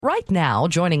Right now,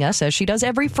 joining us, as she does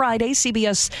every Friday,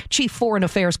 CBS Chief Foreign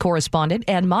Affairs Correspondent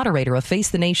and moderator of Face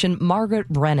the Nation, Margaret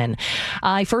Brennan.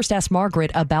 I first asked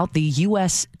Margaret about the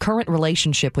U.S. current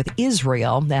relationship with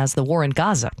Israel as the war in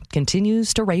Gaza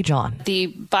continues to rage on.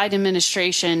 The Biden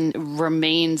administration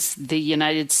remains the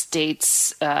United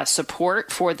States'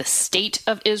 support for the state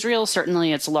of Israel,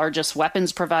 certainly its largest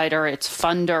weapons provider, its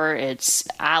funder, its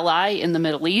ally in the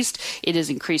Middle East. It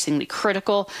is increasingly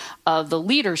critical of the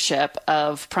leadership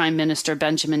of Prime Minister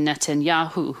Benjamin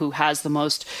Netanyahu, who has the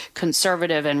most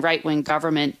conservative and right-wing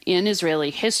government in Israeli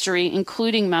history,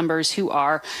 including members who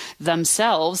are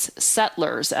themselves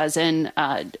settlers, as in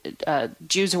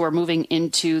Jews who are moving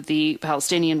into the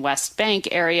Palestinian West Bank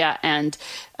area and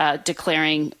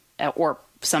declaring or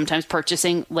sometimes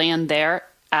purchasing land there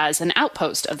as an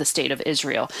outpost of the state of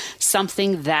Israel,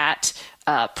 something that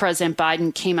President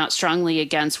Biden came out strongly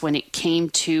against when it came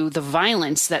to the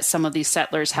violence that some of these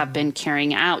settlers have been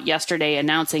carrying out. Yesterday,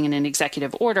 announcing in an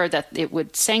executive order that it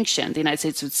would sanction, the United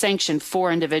States would sanction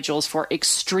 4 individuals for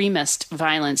extremist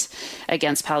violence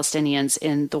against Palestinians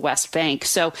in the West Bank.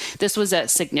 So this was a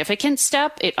significant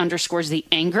step. It underscores the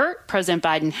anger President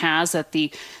Biden has that the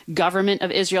government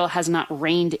of Israel has not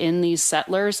reined in these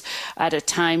settlers at a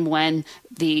time when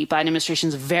the Biden administration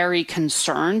is very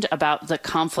concerned about the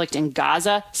conflict in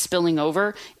Gaza spilling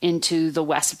over into the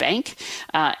West Bank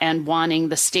and wanting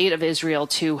the state of Israel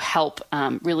to help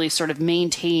really sort of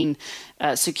maintain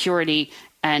security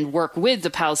and work with the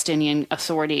Palestinian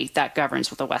Authority that governs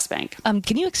with the West Bank.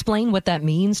 Can you explain what that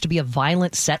means to be a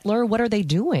violent settler? What are they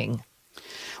doing?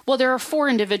 Well, there are 4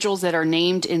 individuals that are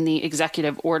named in the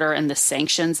executive order and the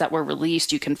sanctions that were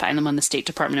released. You can find them on the State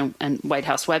Department and White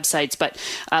House websites. But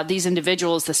these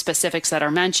individuals, the specifics that are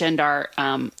mentioned are,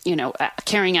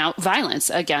 carrying out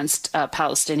violence against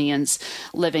Palestinians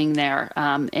living there.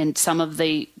 And some of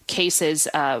the cases,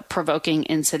 provoking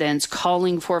incidents,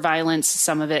 calling for violence.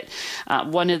 Some of it,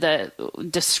 one of the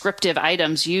descriptive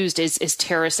items used is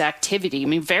terrorist activity. I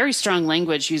mean, very strong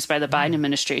language used by the Biden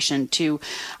administration to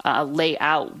lay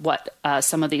out what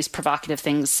some of these provocative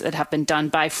things that have been done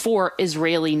by 4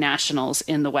 Israeli nationals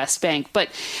in the West Bank. But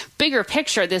bigger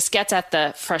picture, this gets at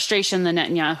the frustration the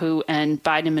Netanyahu and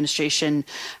Biden administration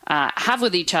have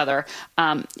with each other.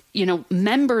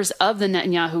 Members of the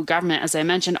Netanyahu government, as I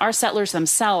mentioned, are settlers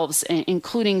themselves,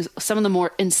 including some of the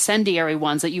more incendiary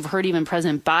ones that you've heard even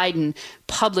President Biden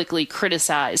publicly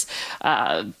criticize,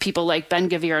 people like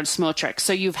Ben-Gvir and Smotrich.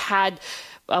 So you've had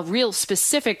a real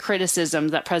specific criticism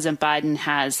that President Biden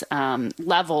has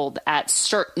leveled at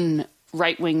certain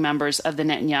right-wing members of the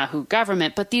Netanyahu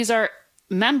government. But these are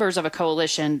members of a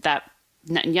coalition that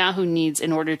Netanyahu needs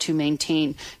in order to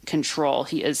maintain control.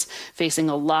 He is facing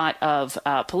a lot of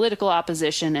political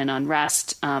opposition and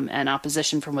unrest and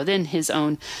opposition from within his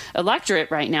own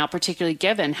electorate right now, particularly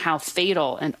given how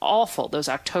fatal and awful those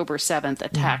October 7th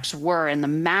attacks were and the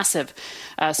massive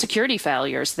security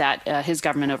failures that his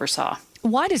government oversaw.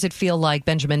 Why does it feel like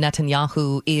Benjamin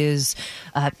Netanyahu is,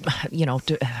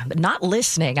 not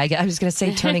listening? I was going to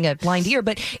say turning a blind ear,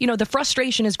 but, the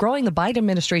frustration is growing. The Biden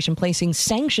administration placing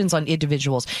sanctions on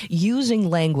individuals, using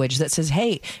language that says,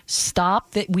 hey, stop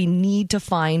that. We need to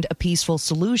find a peaceful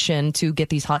solution to get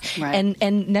these hot. Right. And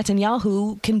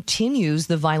Netanyahu continues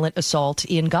the violent assault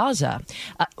in Gaza.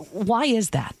 Why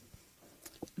is that?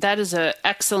 That is an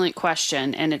excellent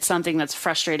question, and it's something that's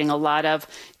frustrating a lot of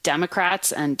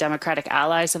Democrats and Democratic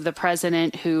allies of the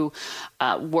president who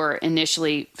were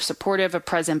initially supportive of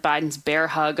President Biden's bear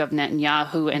hug of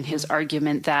Netanyahu and his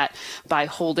argument that by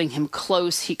holding him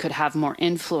close, he could have more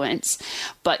influence.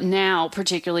 But now,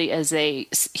 particularly as they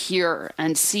hear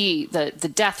and see the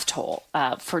death toll,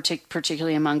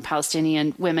 particularly among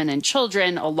Palestinian women and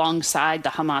children, alongside the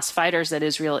Hamas fighters that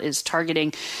Israel is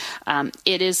targeting,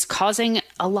 it is causing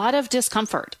a lot of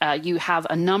discomfort. You have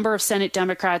a number of Senate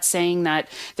Democrats saying that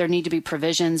there need to be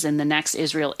provisions in the next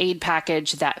Israel aid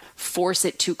package that force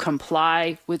it to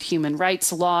comply with human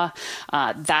rights law.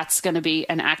 That's going to be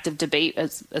an active debate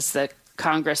as the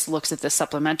Congress looks at the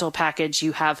supplemental package.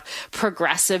 You have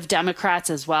progressive Democrats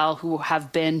as well who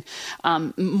have been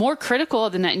more critical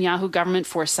of the Netanyahu government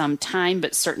for some time,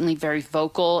 but certainly very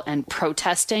vocal and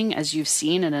protesting, as you've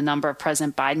seen in a number of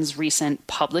President Biden's recent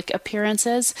public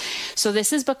appearances. So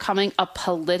this is becoming a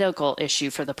political issue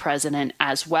for the president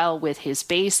as well with his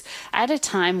base at a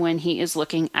time when he is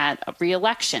looking at a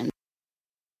re-election.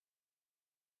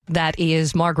 That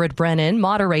is Margaret Brennan,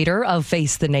 moderator of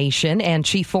Face the Nation and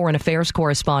chief foreign affairs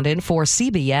correspondent for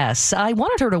CBS. I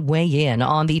wanted her to weigh in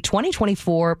on the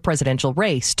 2024 presidential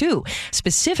race, too,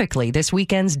 specifically this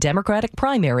weekend's Democratic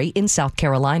primary in South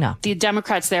Carolina. The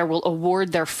Democrats there will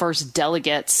award their first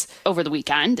delegates over the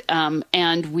weekend,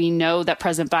 and we know that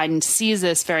President Biden sees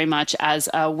this very much as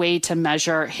a way to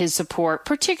measure his support,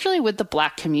 particularly with the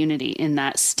Black community in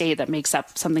that state that makes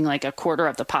up something like a quarter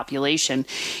of the population.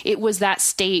 It was that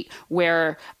state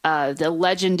where the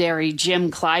legendary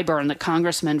Jim Clyburn, the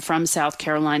congressman from South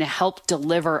Carolina, helped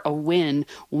deliver a win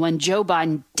when Joe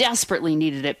Biden desperately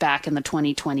needed it back in the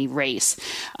 2020 race,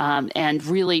 and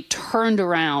really turned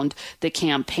around the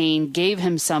campaign, gave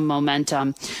him some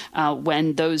momentum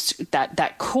when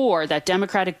that core, that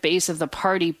Democratic base of the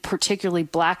party, particularly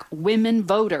Black women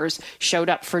voters, showed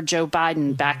up for Joe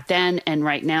Biden back then. And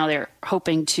right now they're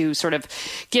hoping to sort of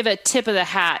give a tip of the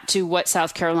hat to what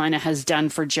South Carolina has done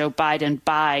for Joe Biden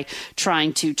by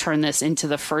trying to turn this into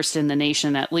the first in the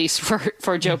nation, at least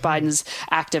for Joe Biden's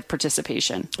active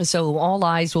participation. So all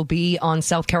eyes will be on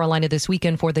South Carolina this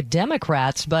weekend for the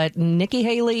Democrats, but Nikki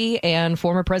Haley and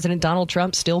former President Donald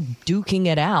Trump still duking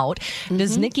it out.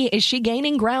 Is she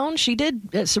gaining ground? She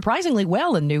did surprisingly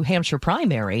well in New Hampshire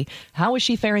primary. How is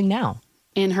she faring now?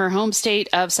 In her home state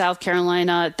of South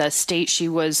Carolina, the state she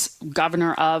was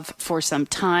governor of for some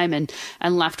time and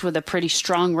left with a pretty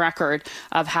strong record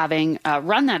of having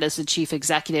run that as the chief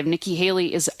executive, Nikki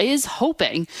Haley is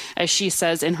hoping, as she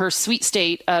says, in her sweet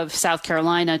state of South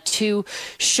Carolina, to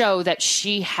show that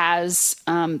she has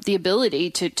the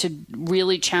ability to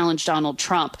really challenge Donald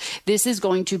Trump. This is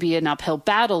going to be an uphill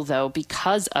battle, though,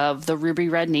 because of the ruby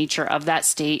red nature of that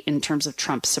state in terms of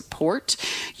Trump support.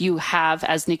 You have,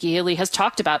 as Nikki Haley has talked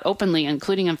about openly,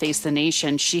 including on Face the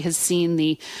Nation, she has seen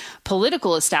the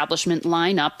political establishment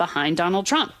line up behind Donald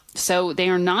Trump. So they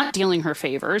are not dealing her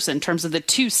favors in terms of the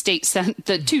two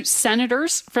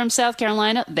senators from South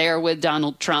Carolina. They're with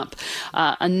Donald Trump.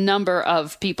 A number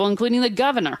of people, including the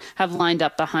governor, have lined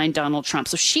up behind Donald Trump.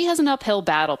 So she has an uphill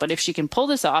battle. But if she can pull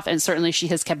this off, and certainly she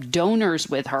has kept donors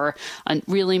with her on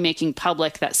really making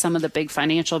public that some of the big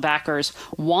financial backers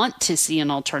want to see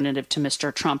an alternative to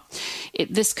Mr. Trump,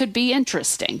 this could be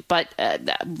interesting. But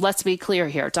let's be clear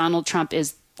here. Donald Trump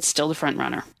is still the front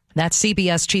runner. That's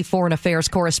CBS Chief Foreign Affairs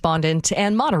Correspondent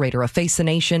and moderator of Face the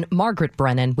Nation, Margaret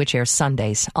Brennan, which airs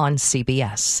Sundays on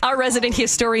CBS. Our resident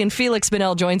historian, Feliks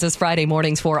Banel, joins us Friday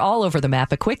mornings for All Over the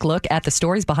Map, a quick look at the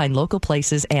stories behind local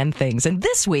places and things. And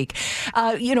this week,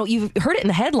 you've heard it in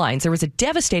the headlines. There was a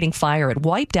devastating fire. It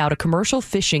wiped out a commercial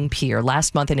fishing pier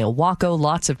last month in Ilwaco.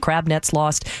 Lots of crab nets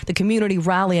lost. The community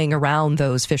rallying around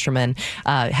those fishermen,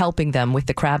 helping them with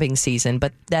the crabbing season.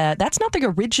 But that's not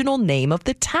the original name of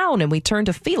the town. And we turn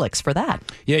to Felix for that.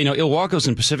 Yeah, Ilwaco's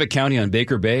in Pacific County on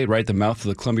Baker Bay, right at the mouth of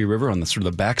the Columbia River on the sort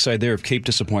of the backside there of Cape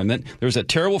Disappointment. There was that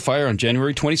terrible fire on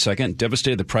January 22nd,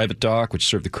 devastated the private dock, which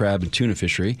served the crab and tuna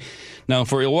fishery. Now,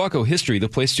 for Ilwaco history, the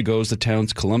place to go is the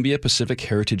town's Columbia Pacific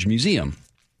Heritage Museum.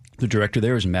 The director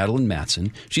there is Madeline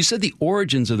Matson. She said the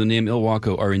origins of the name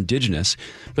Ilwaco are indigenous,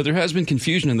 but there has been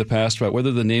confusion in the past about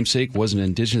whether the namesake was an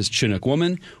indigenous Chinook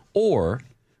woman or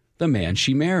the man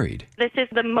she married. This is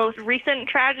the most recent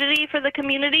tragedy for the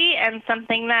community and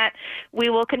something that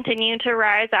we will continue to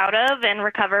rise out of and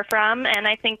recover from. And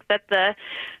I think that the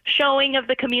showing of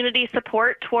the community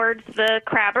support towards the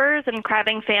crabbers and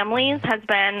crabbing families has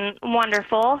been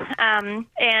wonderful,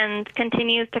 and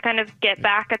continues to kind of get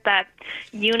back at that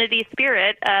unity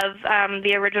spirit of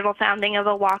the original founding of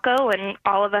Ilwaco and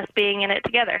all of us being in it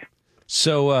together.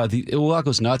 So the Ilwaco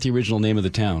is not the original name of the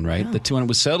town, right? No. When it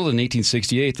was settled in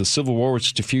 1868, the Civil War was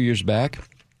just a few years back.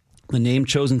 The name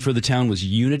chosen for the town was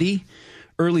Unity.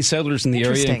 Early settlers in the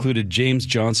area included James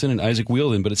Johnson and Isaac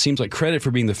Wheeldon, but it seems like credit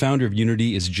for being the founder of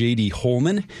Unity is J.D.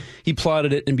 Holman. He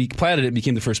platted it and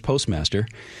became the first postmaster.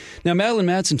 Now, Madeline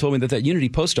Matson told me that Unity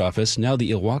post office, now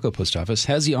the Ilwaco post office,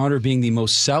 has the honor of being the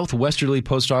most southwesterly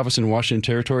post office in Washington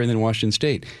Territory and then Washington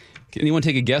State. Can anyone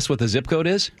take a guess what the zip code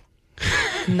is?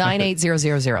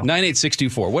 98000.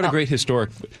 98624. What a great historic.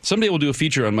 Someday we'll do a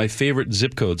feature on my favorite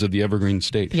zip codes of the Evergreen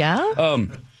State. Yeah?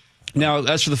 Now,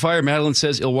 as for the fire, Madeline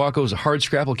says Ilwaco is a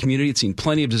hard-scrapple community. It's seen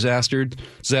plenty of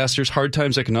disasters, hard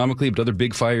times economically, but other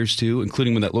big fires too,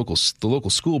 including when the local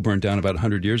school burned down about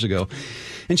 100 years ago.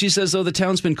 And she says, though the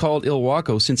town's been called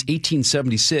Ilwaco since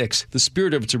 1876, the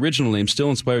spirit of its original name still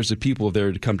inspires the people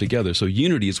there to come together. So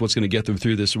unity is what's going to get them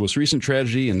through this most recent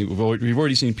tragedy, and we've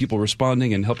already seen people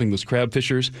responding and helping those crab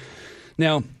fishers.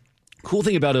 Now, cool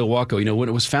thing about Ilwaco, when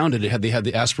it was founded, they had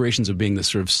the aspirations of being the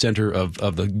sort of center of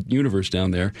the universe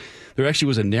down there. There actually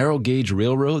was a narrow gauge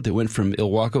railroad that went from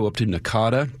Ilwaco up to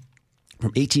Nakata. from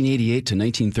 1888 to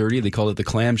 1930. They called it the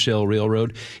Clamshell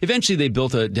Railroad. Eventually, they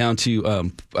built it down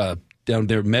to down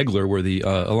there, Megler,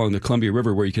 where along the Columbia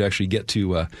River, where you could actually get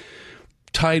to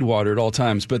tidewater at all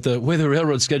times. But the way the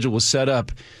railroad schedule was set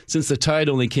up, since the tide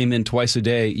only came in twice a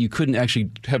day, you couldn't actually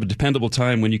have a dependable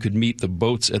time when you could meet the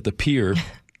boats at the pier.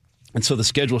 And so the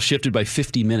schedule shifted by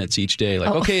 50 minutes each day. Like,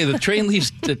 okay, the train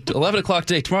leaves at 11 o'clock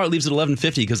today. Tomorrow it leaves at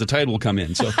 11:50 because the tide will come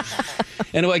in. So,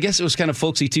 and I guess it was kind of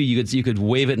folksy, too. You could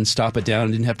wave it and stop it down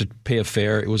and didn't have to pay a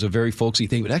fare. It was a very folksy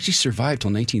thing. But it actually survived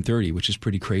till 1930, which is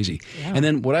pretty crazy. Yeah. And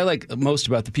then what I like most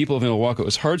about the people of Ilwaco,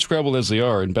 as hard-scrabbled as they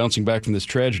are and bouncing back from this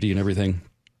tragedy and everything,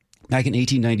 back in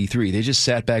 1893, they just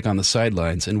sat back on the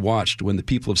sidelines and watched when the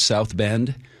people of South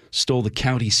Bend stole the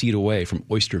county seat away from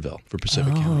Oysterville for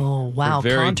Pacific County. Oh, wow.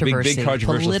 Very controversy. big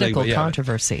controversial Political thing,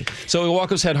 controversy. So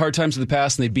Ilwaco's had hard times in the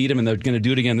past, and they beat them, and they're going to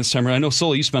do it again this time. I know,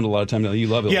 Sola, you spend a lot of time now. You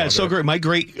love Ilwaco. Yeah, it's so great. My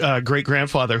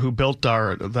great-grandfather who built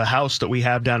the house that we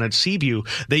have down at Seaview,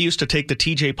 they used to take the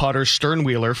T.J. Potter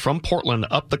sternwheeler from Portland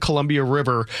up the Columbia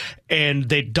River, and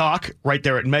they'd dock right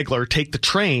there at Megler, take the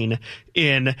train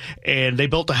in, and they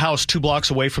built a house 2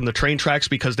 blocks away from the train tracks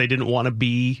because they didn't want to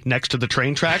be next to the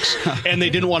train tracks, and they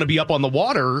didn't want to be up on the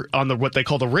water on what they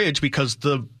call the ridge because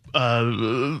the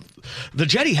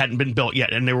jetty hadn't been built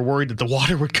yet, and they were worried that the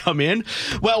water would come in.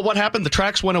 Well, what happened? The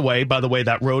tracks went away. By the way,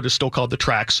 that road is still called the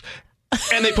tracks.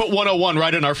 And they put 101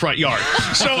 right in our front yard.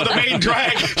 So the main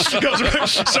drag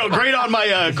goes. So great on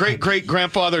my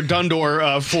great-great-grandfather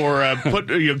Dundor for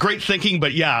great thinking,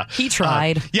 but yeah. He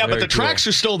tried. But the tracks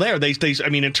are still there. They I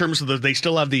mean, in terms of they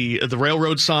still have the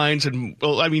railroad signs, and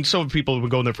I mean, some people would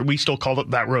go in there. We still call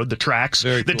that road the tracks.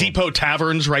 The Depot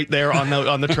Tavern's right there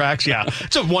on the tracks. Yeah,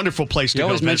 it's a wonderful place to go. He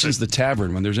always mentions the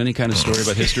tavern when there's any kind of story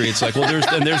about history. It's like, well,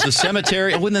 there's the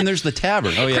cemetery, and then there's the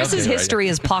tavern. Oh yeah, Chris's history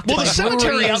is pocked. Well, the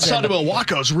cemetery outside of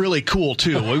Ilwaco is really cool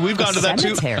too. We've gone to that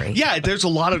too. Yeah, there's a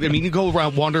lot of. I mean, you go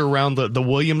wander around the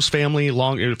Williams family,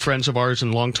 friends of ours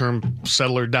and long-term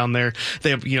settler down there. They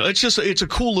have, it's a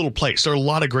cool little place. There are a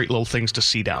lot of great little things to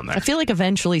see down there. I feel like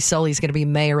eventually Sully's going to be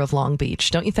mayor of Long Beach.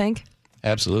 Don't you think?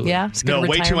 Absolutely. Yeah. No,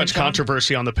 way too much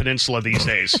controversy on the peninsula these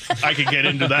days. I could get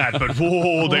into that, but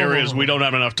there is. We don't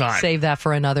have enough time. Save that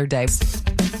for another day.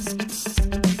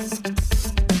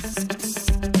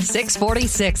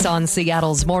 6:46 on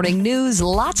Seattle's Morning News.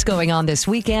 Lots going on this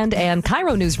weekend, and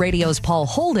Cairo News Radio's Paul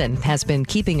Holden has been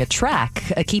keeping track,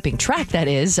 that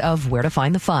is, of where to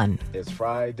find the fun. It's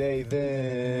Friday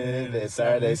then, it's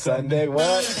Saturday, Sunday,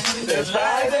 what? It's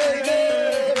Friday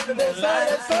then, it's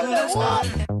Saturday, Sunday, what?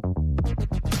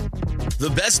 The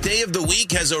best day of the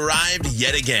week has arrived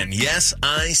yet again. Yes,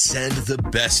 I said the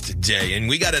best day. And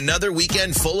we got another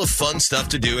weekend full of fun stuff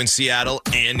to do in Seattle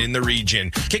and in the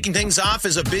region. Kicking things off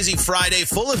is a busy Friday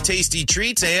full of tasty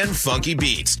treats and funky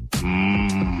beats.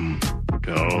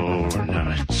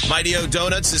 Donuts. Mighty O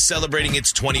Donuts is celebrating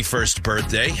its 21st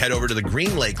birthday. Head over to the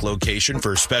Green Lake location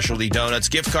for specialty donuts,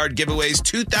 gift card giveaways,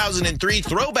 2003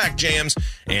 throwback jams,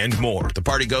 and more. The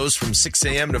party goes from 6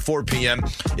 a.m. to 4 p.m.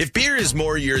 If beer is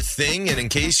more your thing, and in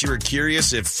case you were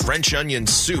curious if French onion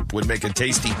soup would make a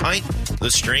tasty pint,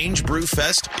 the Strange Brew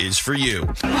Fest is for you.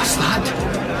 What's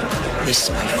that?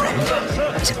 This, my friend,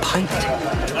 is a pint.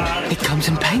 It comes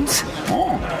in pints.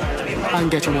 I'm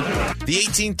getting one. The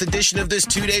 18th edition of this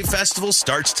 2-day festival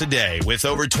starts today, with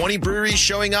over 20 breweries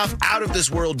showing off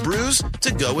out-of-this-world brews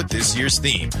to go with this year's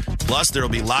theme. Plus, there will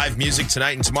be live music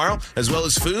tonight and tomorrow, as well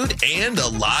as food and a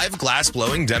live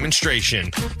glass-blowing demonstration.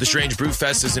 The Strange Brew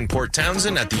Fest is in Port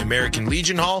Townsend at the American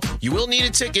Legion Hall. You will need a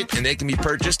ticket, and they can be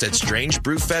purchased at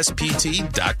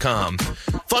strangebrewfestpt.com.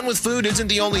 Fun with food isn't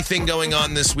the only thing going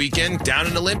on this weekend. Down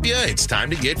in Olympia, it's time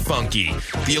to get funky.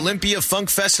 The Olympia Funk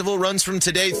Festival runs from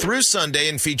today through Sunday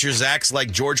and features acts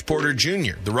like George Porter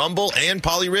Jr., The Rumble, and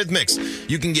Polyrhythmics.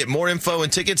 You can get more info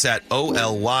and tickets at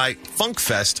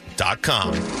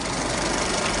olyfunkfest.com.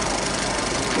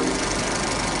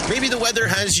 Maybe the weather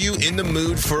has you in the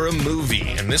mood for a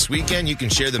movie, and this weekend you can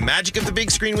share the magic of the big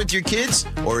screen with your kids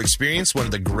or experience one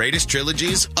of the greatest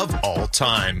trilogies of all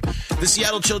time. The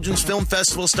Seattle Children's Film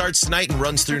Festival starts tonight and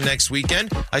runs through next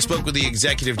weekend. I spoke with the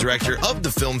executive director of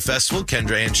the film festival,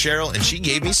 Kendra Ann Sherrill, and she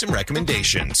gave me some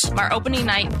recommendations. Our opening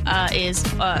night is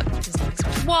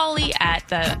Wall-E at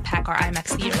the PACCAR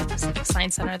IMAX Theater at the Pacific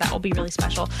Science Center. That will be really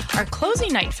special. Our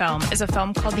closing night film is a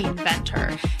film called The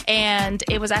Inventor, and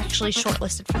it was actually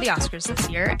shortlisted for the Oscars this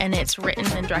year, and it's written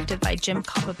and directed by Jim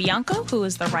Capobianco, who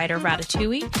is the writer of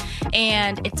Ratatouille,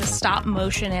 and it's a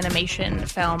stop-motion animation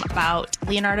film about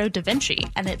Leonardo da Vinci,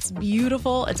 and it's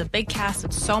beautiful. It's a big cast.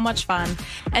 It's so much fun.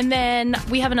 And then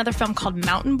we have another film called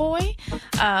Mountain Boy,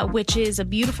 which is a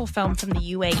beautiful film from the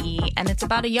UAE, and it's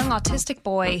about a young autistic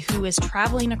boy who is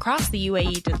traveling across the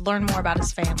UAE to learn more about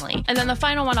his family. And then the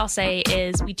final one I'll say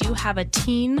is we do have a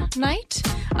teen night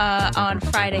on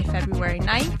Friday, February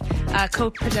 9th,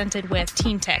 co-presented with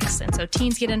Teen Tix. And so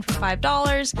teens get in for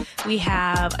 $5. We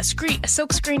have a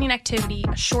silk screening activity,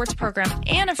 a shorts program,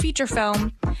 and a feature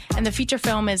film. And the feature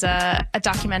film is a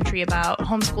documentary about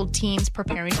homeschooled teens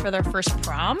preparing for their first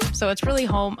prom. So it's really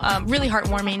really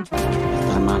heartwarming.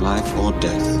 By my life or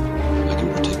death, I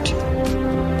can protect you.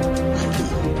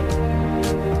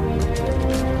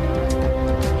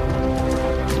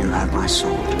 You have my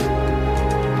sword.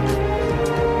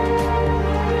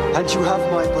 And you have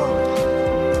my bow.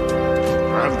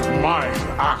 And my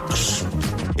axe.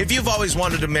 If you've always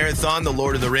wanted to marathon The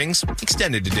Lord of the Rings,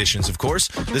 extended editions, of course,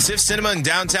 the SIF Cinema in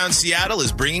downtown Seattle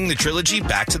is bringing the trilogy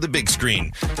back to the big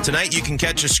screen. Tonight, you can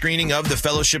catch a screening of The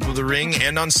Fellowship of the Ring,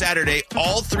 and on Saturday,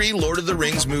 all 3 Lord of the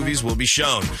Rings movies will be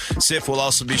shown. SIF will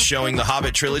also be showing the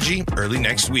Hobbit trilogy early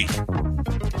next week.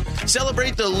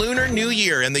 Celebrate the Lunar New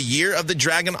Year and the Year of the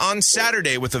Dragon on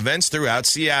Saturday with events throughout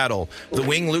Seattle. The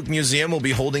Wing Luke Museum will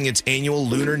be holding its annual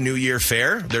Lunar New Year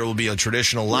fair. There will be a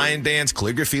traditional lion dance,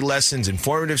 calligraphy lessons,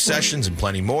 informative sessions, and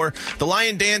plenty more. The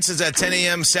lion dance is at 10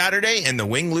 a.m. Saturday, and the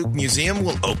Wing Luke Museum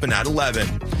will open at 11.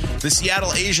 The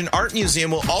Seattle Asian Art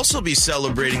Museum will also be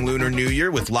celebrating Lunar New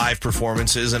Year with live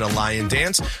performances and a lion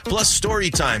dance, plus story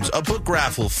times, a book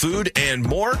raffle, food, and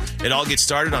more. It all gets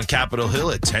started on Capitol Hill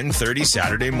at 10:30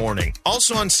 Saturday morning.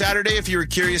 Also on Saturday, if you're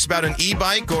curious about an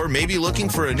e-bike or maybe looking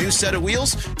for a new set of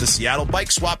wheels, the Seattle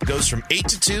Bike Swap goes from 8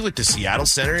 to 2 at the Seattle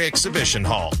Center Exhibition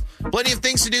Hall. Plenty of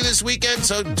things to do this weekend,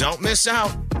 so don't miss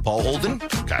out. Paul Holden,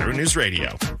 Cairo News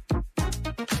Radio.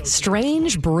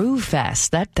 Strange Brew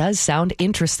Fest. That does sound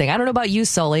interesting. I don't know about you,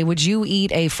 Sully. Would you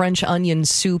eat a French onion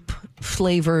soup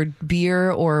flavored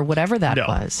beer or whatever that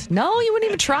was? No, you wouldn't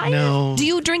even try it? Do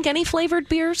you drink any flavored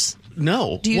beers?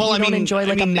 No. Do you, don't enjoy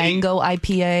a mango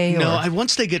IPA? No,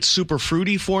 once they get super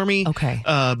fruity for me. Okay.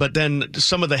 But then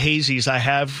some of the hazies I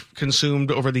have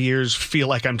consumed over the years feel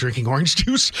like I'm drinking orange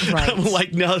juice. Right. I'm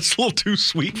like, no, it's a little too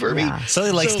sweet for me.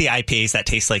 Sully likes the IPAs that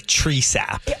taste like tree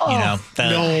sap. No,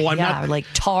 I'm not. Like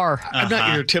tar. I'm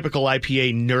not your typical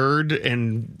IPA nerd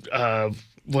and...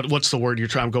 What's the word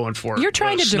I'm going for? You're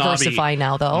trying to diversify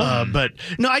now, though. But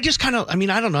no, I just kind of, I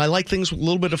don't know. I like things with a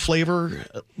little bit of flavor,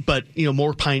 but,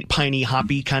 more piney,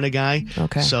 hoppy kind of guy.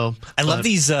 Okay. So I love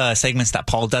these segments that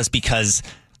Paul does because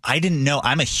I didn't know.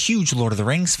 I'm a huge Lord of the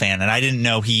Rings fan, and I didn't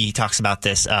know he talks about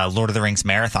this Lord of the Rings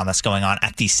marathon that's going on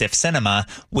at the SIF Cinema,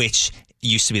 which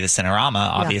used to be the Cinerama,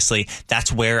 obviously. Yeah.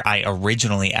 That's where I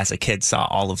originally, as a kid, saw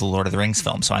all of the Lord of the Rings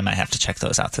films, so I might have to check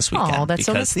those out this weekend. Oh, that's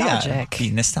so nostalgic. Be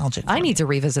nostalgic. I need to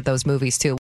revisit those movies,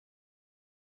 too.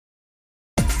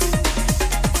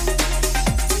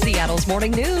 Seattle's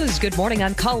Morning News. Good morning.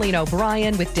 I'm Colleen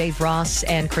O'Brien with Dave Ross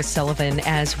and Chris Sullivan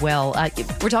as well.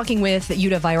 We're talking with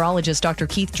UW virologist Dr.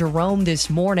 Keith Jerome this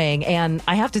morning, and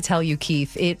I have to tell you,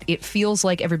 Keith, it feels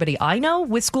like everybody I know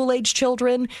with school-age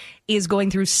children is going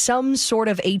through some sort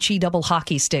of HE double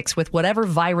hockey sticks with whatever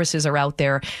viruses are out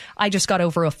there. I just got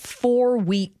over a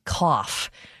 4-week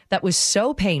cough that was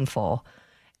so painful,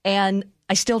 and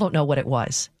I still don't know what it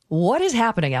was. What is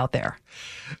happening out there?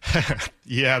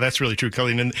 Yeah, that's really true,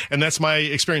 Colleen, and that's my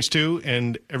experience too.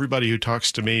 And everybody who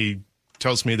talks to me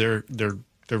tells me their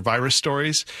virus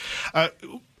stories.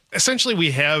 Essentially,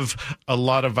 we have a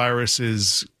lot of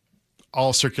viruses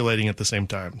all circulating at the same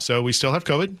time. So we still have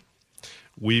COVID.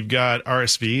 We've got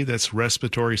RSV, that's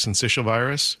respiratory syncytial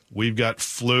virus. We've got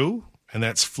flu, and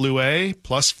that's flu A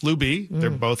plus flu B. They're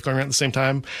both going around at the same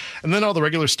time. And then all the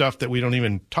regular stuff that we don't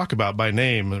even talk about by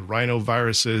name,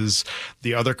 rhinoviruses,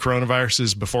 the other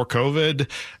coronaviruses before COVID,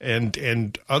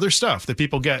 and other stuff that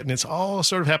people get. And it's all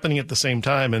sort of happening at the same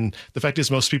time. And the fact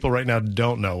is most people right now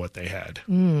don't know what they had.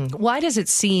 Why does it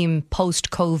seem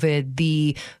post-COVID,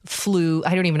 the flu,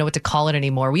 I don't even know what to call it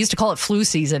anymore. We used to call it flu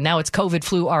season. Now it's COVID,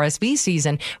 flu, RSV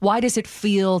season. Why does it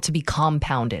feel to be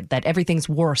compounded, that everything's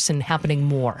worse and happening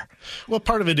more? Well,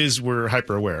 part of it is we're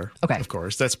hyper aware. Okay. Of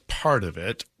course, that's part of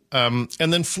it. And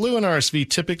then flu and RSV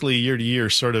typically year to year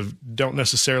sort of don't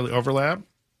necessarily overlap.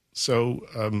 So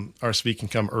RSV can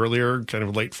come earlier, kind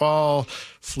of late fall.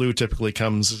 Flu typically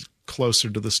comes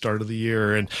closer to the start of the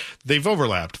year, and they've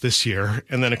overlapped this year.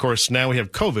 And then, of course, now we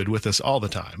have COVID with us all the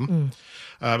time.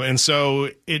 And so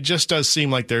it just does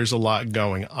seem like there's a lot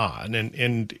going on.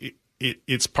 And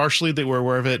it's partially that we're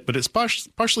aware of it, but it's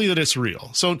partially that it's real.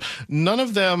 So none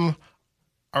of them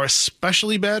are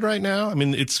especially bad right now. I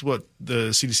mean, it's what the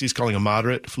CDC is calling a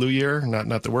moderate flu year,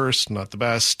 not the worst, not the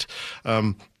best.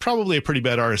 Probably a pretty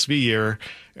bad RSV year.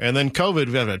 And then COVID,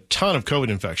 we've had a ton of COVID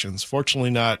infections.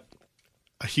 Fortunately, not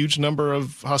a huge number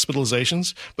of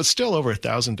hospitalizations, but still over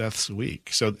 1,000 deaths a week.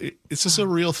 So it's just a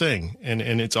real thing, and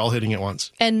it's all hitting at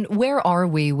once. And where are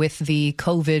we with the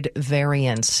COVID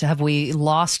variants? Have we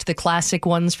lost the classic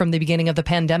ones from the beginning of the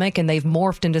pandemic and they've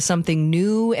morphed into something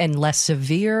new and less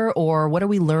severe? Or what are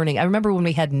we learning? I remember when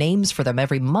we had names for them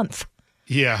every month.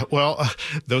 Yeah, well,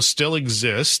 those still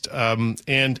exist.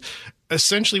 And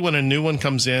essentially when a new one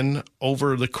comes in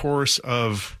over the course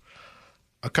of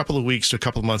a couple of weeks to a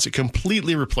couple of months, it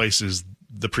completely replaces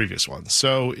the previous one.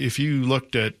 So if you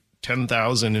looked at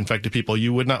 10,000 infected people,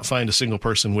 you would not find a single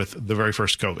person with the very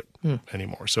first COVID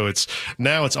anymore. So it's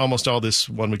almost all this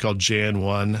one we call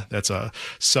JN1. That's a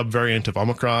subvariant of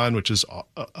Omicron, which is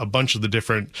a bunch of the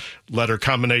different letter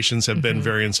combinations have been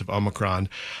variants of Omicron.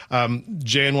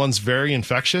 JN1's very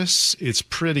infectious. It's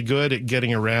pretty good at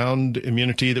getting around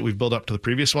immunity that we've built up to the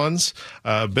previous ones.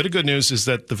 Bit of good news is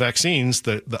that the vaccines,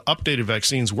 the updated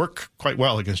vaccines, work quite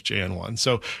well against JN1.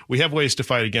 So we have ways to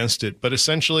fight against it. But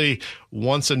essentially,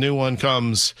 once a new one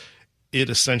comes, it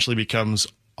essentially becomes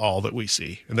all that we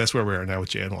see. And that's where we are now with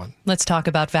JN1. Let's talk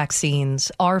about vaccines.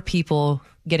 Are people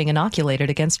getting inoculated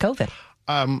against COVID?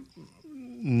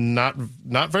 Not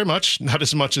very much. Not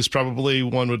as much as probably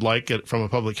one would like it from a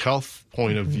public health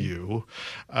point of view.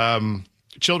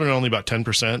 Children, only about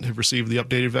 10% have received the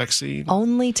updated vaccine.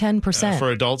 Only 10%?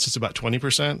 For adults, it's about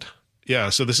 20%. Yeah,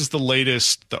 so this is the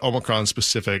latest, the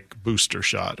Omicron-specific booster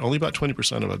shot. Only about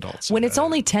 20% of adults. When it's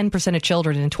only 10% of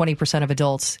children and 20% of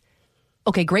adults,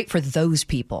 okay, great for those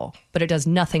people, but it does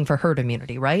nothing for herd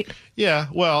immunity, right? Yeah,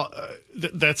 well,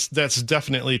 that's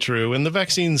definitely true. And the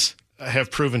vaccines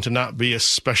have proven to not be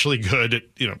especially good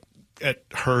at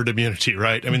herd immunity,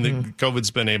 right? I mean, the COVID's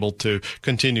been able to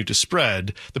continue to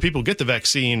spread. The people who get the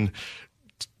vaccine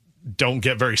don't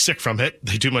get very sick from it.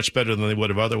 They do much better than they would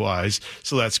have otherwise.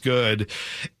 So that's good.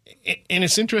 And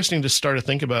it's interesting to start to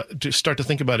think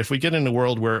about if we get in a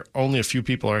world where only a few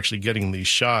people are actually getting these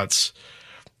shots,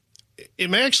 it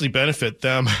may actually benefit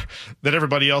them that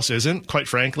everybody else isn't, quite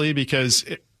frankly, because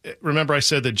remember I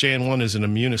said that JN1 is an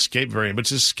immune escape variant, but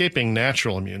it's escaping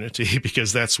natural immunity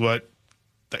because that's what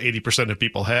the 80% of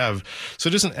people have. So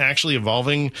it isn't actually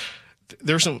evolving.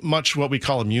 There isn't much what we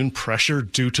call immune pressure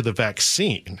due to the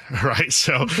vaccine, right?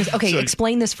 So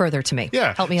explain this further to me.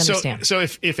 Yeah. Help me understand. So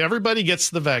if everybody gets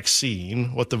the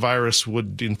vaccine, what the virus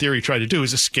would, in theory, try to do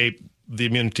is escape the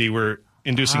immunity we're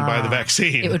inducing by the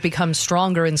vaccine. It would become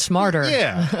stronger and smarter.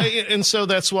 Yeah. And so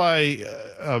that's why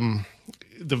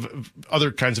the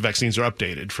other kinds of vaccines are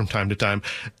updated from time to time.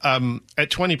 At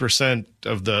 20%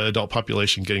 of the adult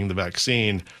population getting the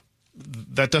vaccine,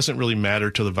 that doesn't really matter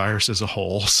to the virus as a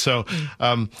whole. So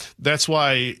that's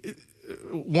why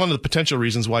one of the potential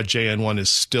reasons why JN1 is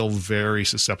still very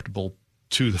susceptible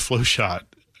to the flu shot,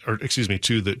 or excuse me,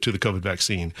 to the COVID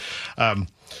vaccine.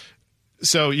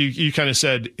 So you kind of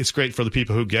said it's great for the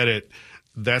people who get it.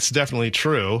 That's definitely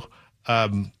true.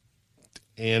 And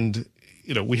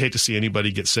we hate to see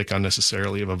anybody get sick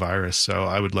unnecessarily of a virus. So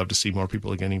I would love to see more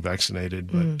people getting vaccinated.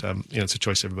 But, it's a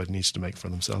choice everybody needs to make for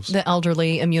themselves. The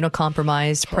elderly,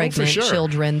 immunocompromised, pregnant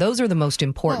children, those are the most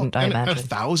important, I imagine.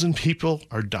 1,000 people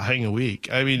are dying a week.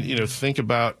 I mean,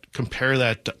 compare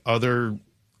that to other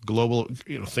global,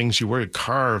 things you worry,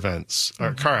 car events,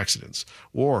 or car accidents,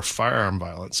 war, firearm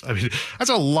violence. I mean, that's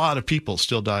a lot of people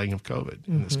still dying of COVID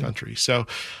in this country. So,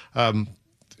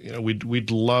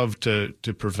 we'd love to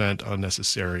prevent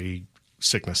unnecessary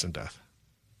sickness and death.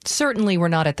 Certainly, we're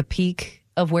not at the peak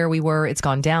of where we were. It's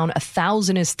gone down.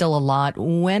 1,000 is still a lot.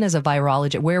 When, as a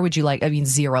virologist, where would you like? I mean,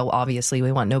 0, obviously.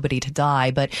 We want nobody to die.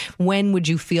 But when would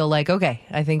you feel like, okay,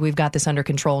 I think we've got this under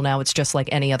control now. It's just like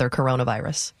any other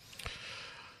coronavirus.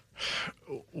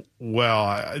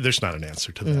 Well, there's not an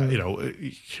answer to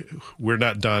that. We're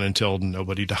not done until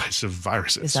nobody dies of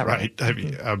viruses. Is that right? I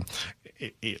mean,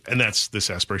 and that's this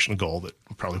aspirational goal that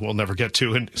probably we'll never get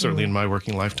to, and certainly in my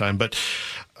working lifetime. But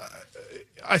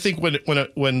I think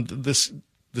when this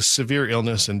severe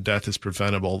illness and death is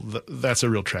preventable, that's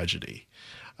a real tragedy.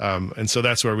 And so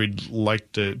that's where we'd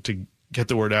like to get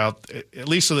the word out, at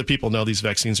least so that people know these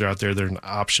vaccines are out there. They're an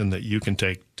option that you can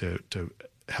take to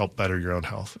help better your own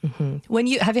health.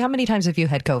 How many times have you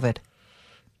had COVID?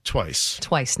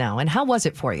 Twice now. And how was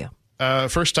it for you?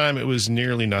 First time, it was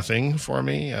nearly nothing for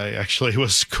me. I actually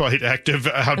was quite active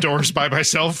outdoors by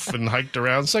myself and hiked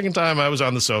around. Second time, I was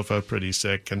on the sofa, pretty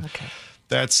sick. And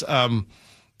that's,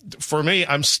 for me,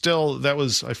 I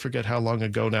forget how long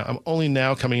ago now. I'm only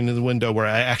now coming into the window where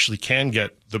I actually can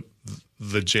get the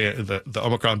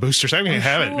Omicron boosters. I'm going to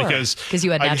have it because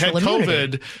you had natural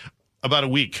immunity. COVID about a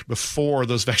week before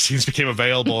those vaccines became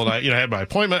available, and I had my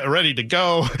appointment ready to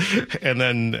go, and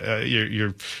then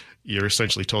you're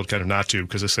essentially told kind of not to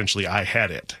because essentially I had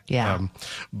it. Yeah.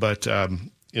 But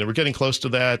we're getting close to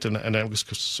that, and I was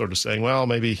sort of saying, well,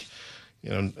 maybe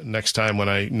next time when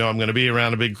I know I'm going to be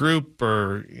around a big group,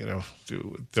 or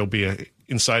there'll be an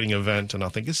inciting event, and I'll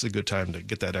think this is a good time to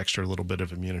get that extra little bit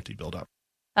of immunity build up.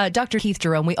 Dr. Keith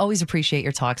Jerome, we always appreciate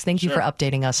your talks. Thank you for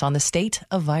updating us on the state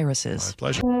of viruses.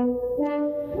 My pleasure.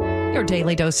 Your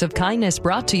daily dose of kindness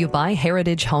brought to you by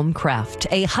Heritage Homecraft.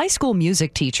 A high school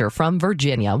music teacher from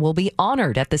Virginia will be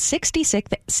honored at the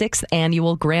 66th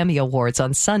Annual Grammy Awards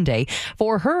on Sunday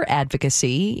for her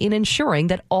advocacy in ensuring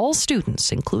that all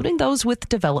students, including those with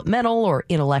developmental or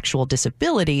intellectual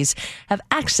disabilities, have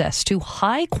access to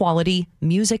high-quality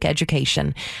music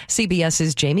education.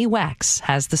 CBS's Jamie Wax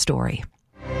has the story.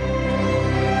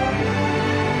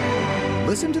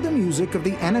 Listen to the music of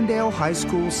the Annandale High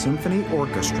School Symphony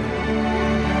Orchestra.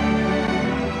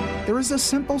 There is a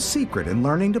simple secret in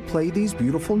learning to play these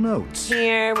beautiful notes.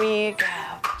 Here we go,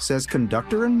 says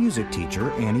conductor and music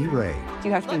teacher Annie Ray.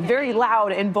 You have to be very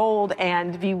loud and bold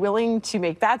and be willing to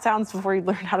make bad sounds before you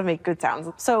learn how to make good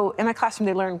sounds. So in my classroom,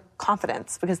 they learn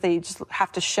confidence because they just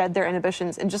have to shed their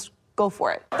inhibitions and just go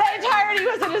for it. The entirety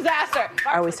was a disaster.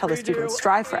 I always tell the students,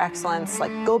 strive for excellence,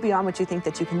 go beyond what you think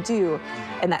that you can do,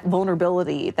 and that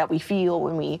vulnerability that we feel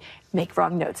when we make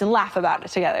wrong notes and laugh about it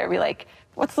together. Be like,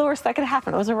 what's the worst that could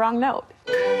happen? It was a wrong note.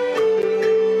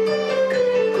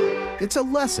 It's a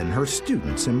lesson her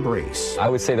students embrace. I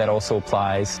would say that also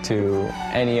applies to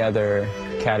any other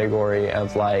category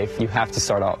of life. You have to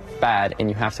start out bad, and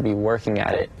you have to be working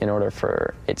at it in order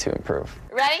for it to improve.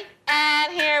 Ready?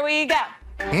 And here we go.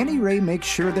 Annie Ray makes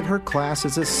sure that her class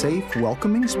is a safe,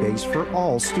 welcoming space for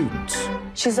all students.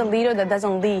 She's a leader that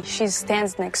doesn't lead. She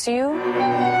stands next to you.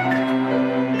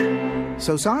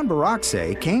 Sozan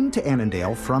Barakzeh came to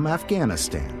Annandale from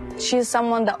Afghanistan. She's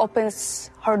someone that opens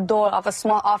her door of a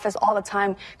small office all the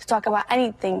time to talk about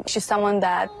anything. She's someone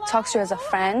that talks to you as a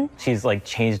friend. She's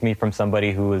changed me from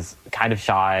somebody who was kind of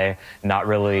shy, not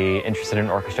really interested in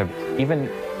orchestra.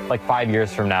 Even 5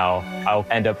 years from now, I'll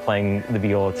end up playing the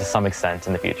viola to some extent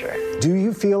in the future. Do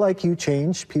you feel like you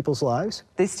changed people's lives?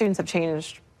 These students have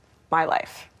changed my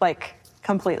life,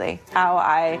 completely. How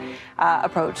I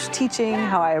approach teaching,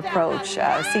 how I approach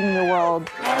seeing the world.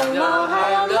 Hello,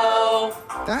 hello.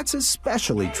 That's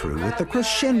especially true with the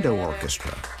Crescendo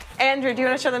Orchestra. Andrew, do you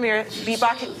want to show them your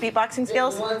beatboxing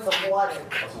skills?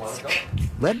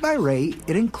 Led by Ray,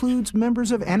 it includes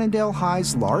members of Annandale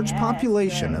High's large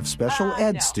population of special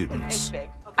ed students.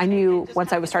 I knew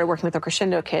once I started working with the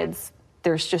Crescendo kids,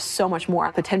 there's just so much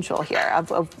more potential here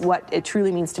of what it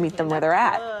truly means to meet them where they're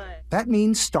at. That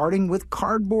means starting with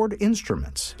cardboard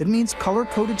instruments. It means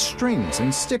color-coded strings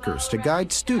and stickers to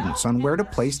guide students on where to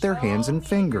place their hands and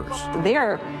fingers. They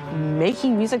are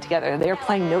making music together. They are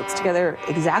playing notes together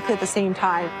exactly at the same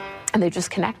time, and they've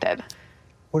just connected.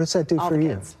 What does that do for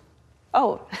you?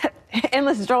 Oh,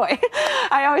 endless joy.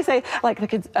 I always say, the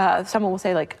kids, someone will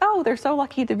say, oh, they're so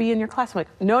lucky to be in your class. I'm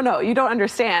like, no, you don't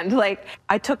understand.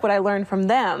 I took what I learned from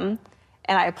them,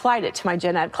 and I applied it to my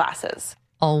gen ed classes.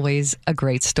 Always a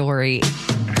great story.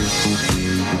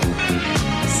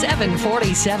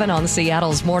 7:47 on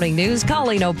Seattle's Morning News.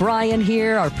 Colleen O'Brien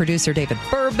here, our producer David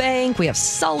Burbank. We have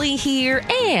Sully here,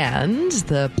 and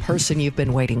the person you've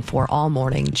been waiting for all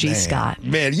morning, G. Scott.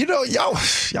 Man, y'all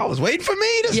was waiting for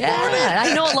me this morning. Yeah,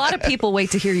 I know a lot of people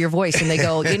wait to hear your voice, and they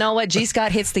go, you know what, G.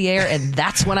 Scott hits the air, and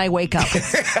that's when I wake up.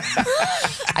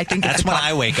 I think that's when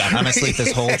I wake up. I'm asleep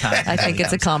this whole time. I think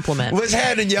it's a compliment. What's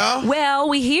happening, y'all? Well,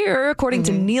 we hear, according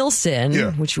to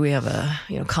Nielsen, which we have a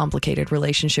complicated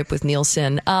relationship with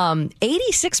Nielsen,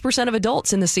 86% of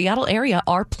adults in the Seattle area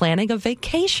are planning a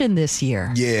vacation this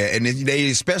year. Yeah, and they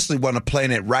especially want to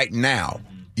plan it right now.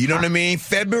 You know what I mean?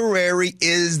 February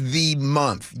is the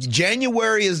month.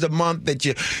 January is the month that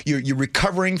you're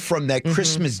recovering from that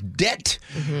Christmas debt.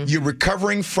 You're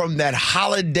recovering from that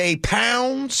holiday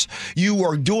pounds. You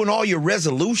are doing all your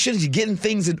resolutions. You're getting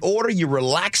things in order. You're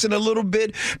relaxing a little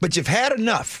bit. But you've had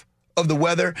enough of the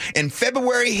weather. And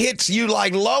February hits you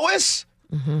like, Lois,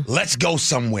 let's go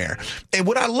somewhere. And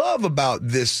what I love about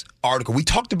this article, we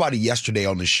talked about it yesterday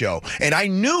on the show, and I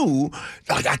knew,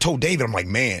 I told David, I'm like,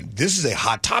 man, this is a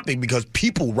hot topic because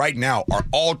people right now are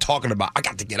all talking about, I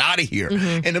got to get out of here.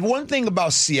 And the one thing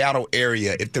about Seattle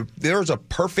area, if there's a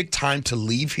perfect time to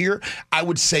leave here, I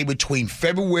would say between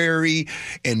February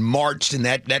and March and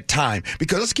that time.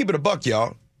 Because let's keep it a buck,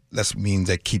 y'all. That means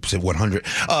that keeps it 100.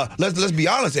 Let's be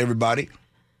honest, everybody.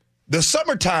 The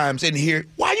summer times in here,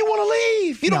 why you want to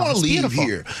leave? You don't want to leave beautiful.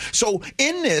 here. So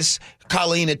in this,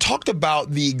 Colleen, it talked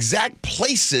about the exact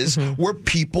places where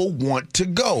people want to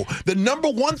go. The number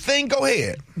one thing, go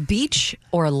ahead. Beach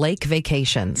or lake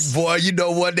vacations. Boy, you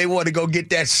know what? They want to go get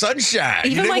that sunshine.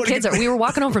 Even my kids we were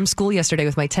walking home from school yesterday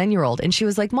with my 10-year-old, and she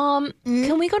was like, Mom,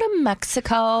 can we go to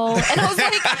Mexico? And I was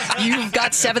like, you've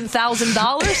got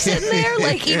 $7,000 sitting there?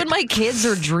 Like, even my kids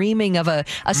are dreaming of a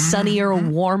sunnier,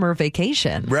 warmer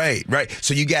vacation. Right.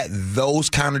 So you got those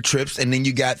kind of trips, and then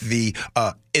you got the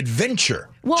adventure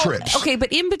trips. Okay,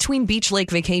 but in between beach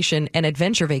lake vacation and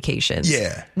adventure vacations,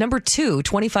 number 2,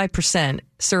 25%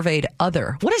 surveyed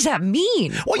other. What does that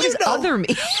mean? Well, what does other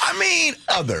mean? I mean,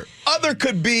 other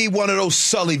could be one of those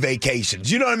Sully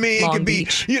vacations. You know what I mean? Long it could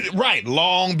Beach. be right,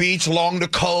 Long Beach, along the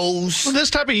coast. Well, this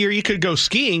type of year, you could go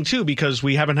skiing too, because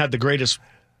we haven't had the greatest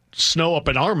snow up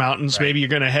in our mountains. Maybe you're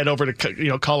going to head over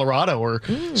to Colorado or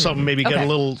something. Maybe get a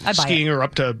little skiing or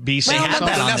up to BC. They have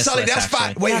that on Now, this Sully, list, that's fine.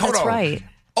 actually. Wait, hold that's on. Right.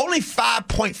 Only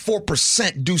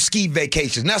 5.4% do ski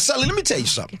vacations. Now, Sully, let me tell you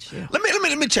something.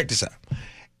 Let me check this out.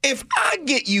 If I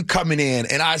get you coming in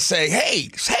and I say, hey,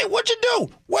 what'd you do?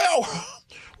 Well,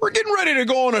 we're getting ready to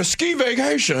go on a ski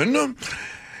vacation.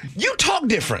 You talk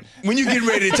different when you get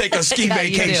ready to take a ski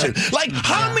vacation. Like,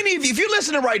 how many of you, if you're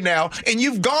listening right now and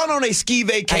you've gone on a ski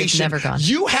vacation, I've never gone.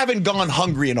 You haven't gone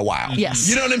hungry in a while. Yes.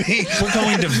 You know what I mean? We're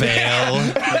going to Vail.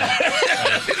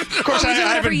 Of course, I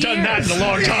haven't done that in a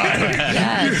long time.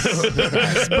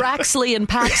 Yes. Braxley and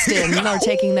Paxton are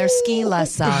taking their ski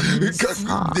lessons.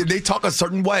 They talk a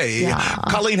certain way. Yeah.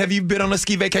 Colleen, have you been on a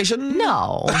ski vacation?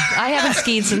 No, I haven't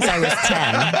skied since I was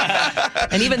 10.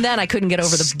 And even then, I couldn't get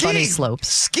over the bunny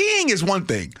slopes. Skiing is one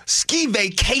thing. Ski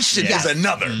vacation is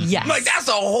another. Yes. Like, that's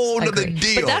a whole other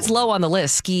deal. But that's low on the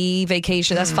list. Ski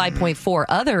vacation, that's 5.4.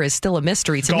 Other is still a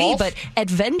mystery to me. But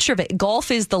adventure,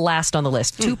 golf is the last on the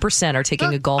list. 2% are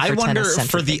taking a golf I or wonder tennis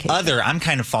for the vacation. other, I'm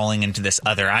kind of falling into this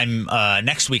other. I'm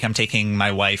next week I'm taking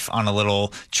my wife on a little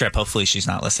trip. Hopefully she's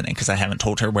not listening because I haven't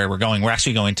told her where we're going. We're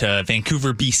actually going to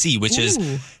Vancouver, BC, which is,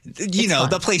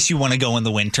 the place you want to go in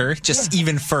the winter, just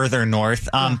even further north.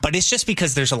 But it's just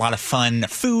because there's a lot of fun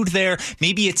food there.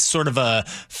 Maybe it's sort of a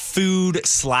food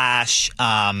 /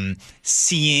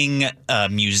 seeing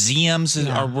museums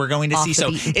we're going to see. So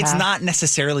it's not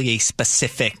necessarily a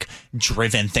specific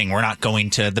driven thing. We're not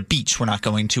going to the beach. We're not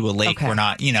going to a lake. We're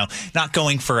not, not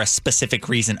going for a specific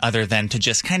reason other than to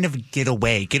just kind of get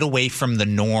away from the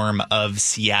norm of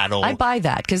Seattle. I buy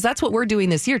that because that's what we're doing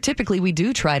this year. Typically, we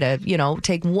do try to,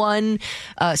 take one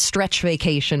stretch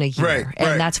vacation a year.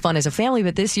 And that's fun as a family.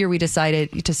 But this year we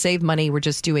decided to save money. We're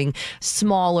just doing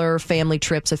smaller family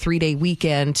trips, a 3-day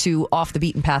weekend to off the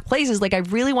beaten path places. Like, I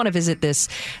really want to visit this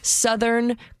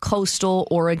southern coastal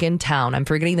Oregon town. I'm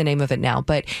forgetting the name of it now,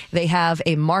 but they have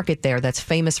a market there that's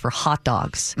famous for hot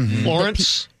dogs.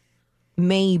 Florence?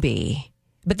 Maybe.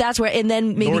 But that's where, and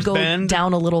then maybe North go Bend?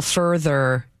 down a little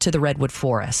further to the Redwood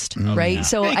Forest, right? Yeah.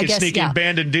 So You I can guess, sneak in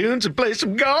Bandon Dunes and play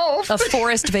some golf. A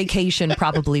forest vacation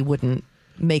probably wouldn't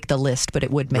make the list, but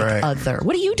it would make other.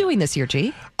 What are you doing this year,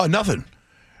 G? Nothing.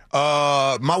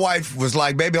 My wife was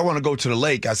like, baby, I want to go to the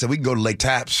lake. I said, we can go to Lake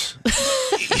Tapps.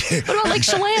 What about Lake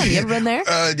Chelan? You ever been there?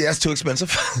 Yeah, it's too expensive.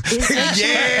 Is that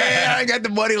Yeah, I ain't got the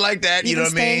money like that. You know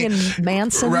what I mean? Staying in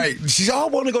Manson? Right. She's all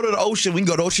want to go to the ocean. We can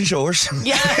go to Ocean Shores.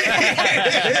 Yeah.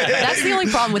 That's the only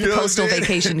problem with the coastal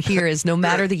vacation here is no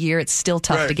matter the year, it's still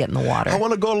tough to get in the water. I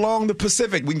want to go along the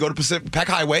Pacific. We can go to Pacific Pac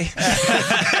Highway.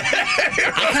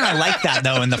 I kind of like that,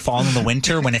 though, in the fall and the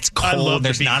winter when it's cold.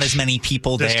 There's not as many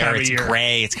people there. It's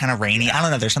gray. It's kind of rainy. I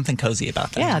don't know. There's something cozy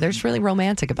about that. Yeah, there's really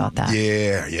romantic about that.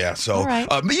 Yeah. So, all right.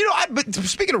 but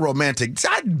speaking of romantic,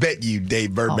 I bet you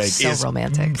Dave Burbank is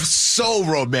romantic. So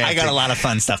romantic. I got a lot of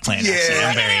fun stuff planned. Yeah, actually.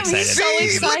 I'm very excited. So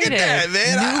excited. Look at that,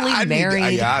 man. Newly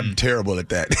married. I'm terrible at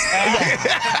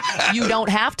that. You don't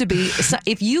have to be.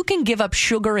 If you can give up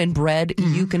sugar and bread,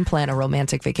 you can plan a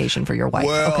romantic vacation for your wife.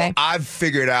 Well, okay? I've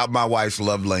figured out my wife's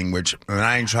love language, and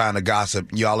I ain't trying to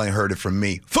gossip. Y'all ain't heard it from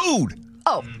me. Food.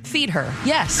 Oh, feed her.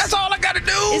 Yes. That's all I got to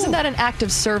do. Isn't that an act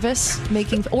of service?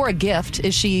 Or a gift?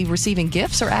 Is she receiving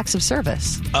gifts or acts of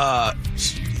service?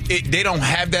 They don't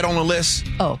have that on the list.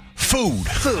 Oh. Food.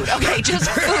 Okay, just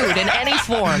food in any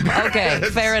form. Okay,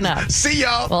 fair enough. See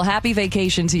y'all. Well, happy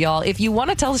vacation to y'all. If you want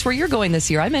to tell us where you're going this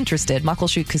year, I'm interested.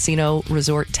 Muckleshoot Casino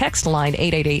Resort text line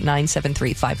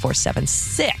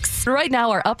 888-973-5476. Right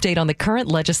now, our update on the current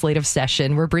legislative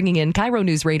session. We're bringing in Cairo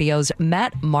News Radio's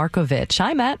Matt Markovich.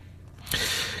 Hi, Matt.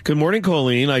 Good morning,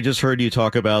 Colleen. I just heard you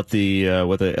talk about the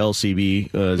what the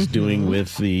LCB is doing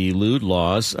with the lewd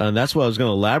laws, and that's what I was going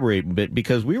to elaborate a bit,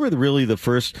 because we were really the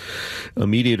first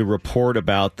media to report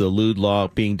about the lewd law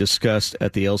being discussed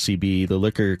at the LCB, the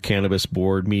Liquor Cannabis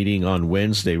Board meeting on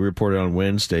Wednesday. We reported on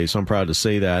Wednesday, so I'm proud to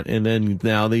say that. And then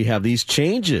now they have these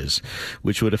changes,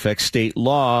 which would affect state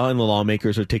law, and the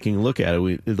lawmakers are taking a look at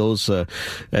it.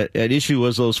 At issue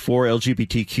was those 4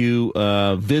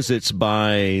 LGBTQ visits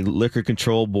by Liquor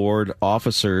Control Board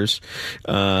officers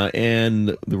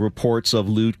and the reports of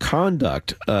lewd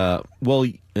conduct.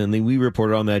 And then we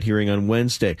reported on that hearing on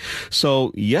Wednesday.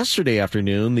 So yesterday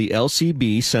afternoon, the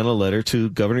LCB sent a letter to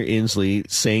Governor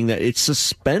Inslee saying that it's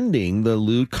suspending the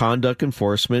lewd conduct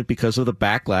enforcement because of the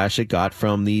backlash it got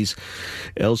from the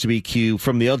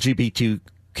LGBT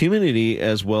community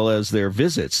as well as their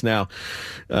visits. Now,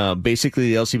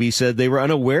 basically, the LCB said they were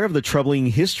unaware of the troubling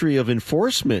history of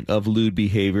enforcement of lewd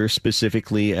behavior,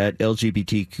 specifically at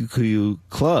LGBTQ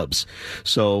clubs.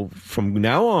 So from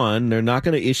now on, they're not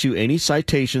going to issue any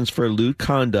citations for lewd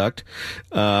conduct.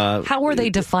 How are they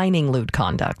defining lewd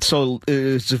conduct? So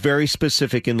it's very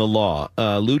specific in the law.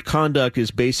 Lewd conduct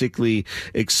is basically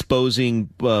exposing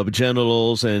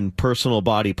genitals and personal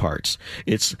body parts.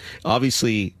 It's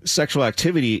obviously sexual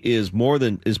activity is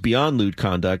beyond lewd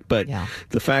conduct, but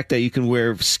the fact that you can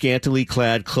wear scantily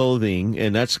clad clothing,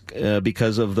 and that's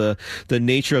because of the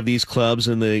nature of these clubs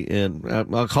and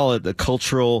I'll call it the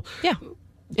cultural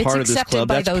part of this club.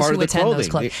 By that's those part who of the attend clothing. those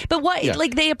clubs. But what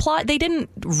they didn't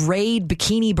raid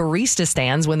bikini barista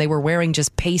stands when they were wearing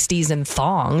just pasties and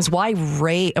thongs. Why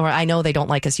raid? Or I know they don't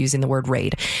like us using the word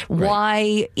raid. Right.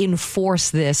 Why enforce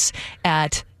this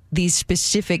at these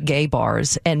specific gay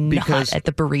bars and not at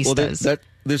the baristas? Well,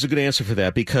 there's a good answer for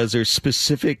that, because there's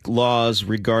specific laws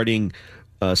regarding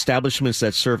establishments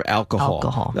that serve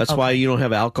alcohol. That's why you don't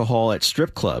have alcohol at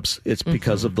strip clubs. It's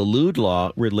because of the lewd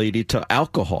law related to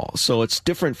alcohol. So it's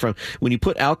different from when you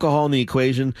put alcohol in the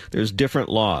equation, there's different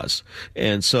laws.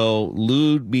 And so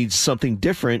lewd means something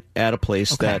different at a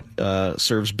place that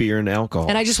serves beer and alcohol.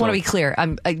 And I just want to be clear.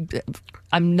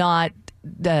 I'm not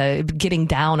getting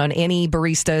down on any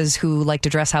baristas who like to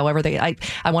dress however they.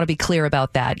 I want to be clear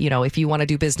about that. You know, if you want to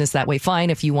do business that way,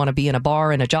 fine. If you want to be in a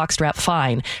bar in a jockstrap,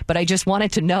 fine. But I just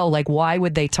wanted to know, why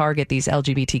would they target these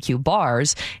LGBTQ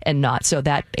bars and not? So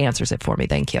that answers it for me.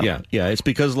 Thank you. Yeah, it's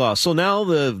because of law. So now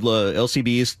the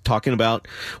LCB is talking about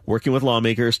working with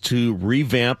lawmakers to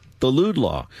revamp the lewd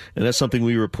law, and that's something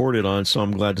we reported on. So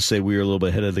I'm glad to say we were a little bit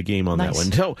ahead of the game on that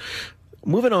one. So,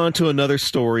 moving on to another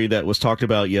story that was talked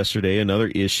about yesterday, another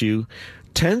issue.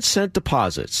 10-cent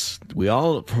deposits. We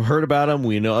all heard about them.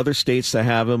 We know other states that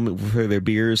have them for their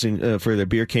beers and for their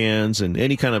beer cans and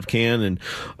any kind of can and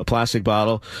a plastic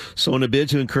bottle. So in a bid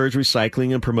to encourage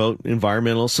recycling and promote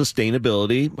environmental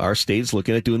sustainability, our state's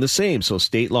looking at doing the same. So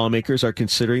state lawmakers are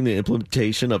considering the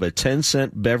implementation of a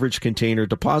 10-cent beverage container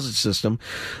deposit system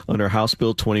under House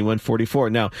Bill 2144.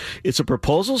 Now, it's a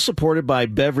proposal supported by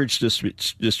beverage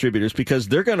distributors because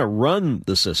they're going to run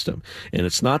the system, and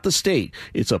it's not the state.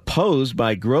 It's opposed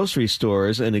by grocery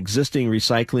stores and existing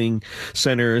recycling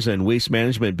centers and waste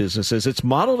management businesses. It's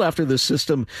modeled after the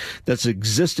system that's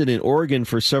existed in Oregon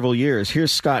for several years.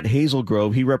 Here's Scott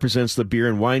Hazelgrove. He represents the beer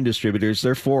and wine distributors.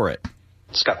 They're for it.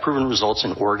 It's got proven results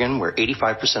in Oregon where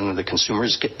 85% of the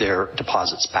consumers get their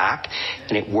deposits back,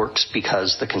 and it works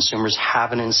because the consumers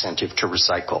have an incentive to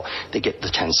recycle. They get the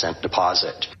 10-cent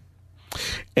deposit.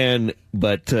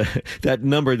 But that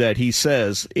number that he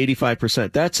says,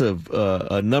 85%, that's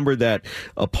a number that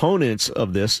opponents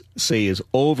of this say is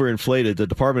overinflated. The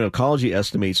Department of Ecology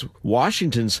estimates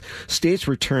Washington's state's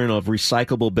return of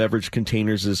recyclable beverage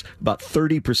containers is about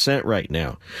 30% right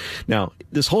now. Now,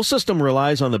 this whole system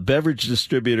relies on the beverage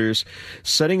distributors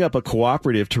setting up a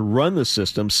cooperative to run the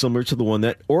system similar to the one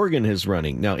that Oregon is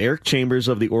running. Now, Eric Chambers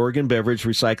of the Oregon Beverage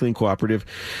Recycling Cooperative,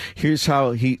 here's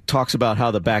how he talks about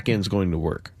how the back end is going to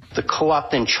work. The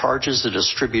co-op then charges the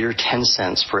distributor 10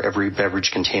 cents for every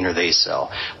beverage container they sell.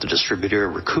 The distributor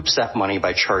recoups that money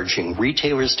by charging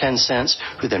retailers 10 cents,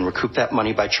 who then recoup that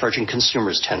money by charging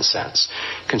consumers 10 cents.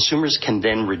 Consumers can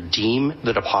then redeem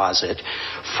the deposit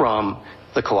from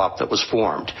the co-op that was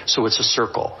formed. So it's a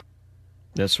circle.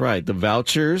 That's right. The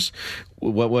vouchers,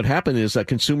 what would happen is that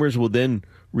consumers will then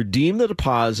redeem the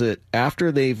deposit after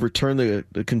they've returned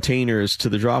the containers to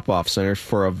the drop-off center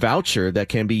for a voucher that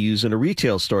can be used in a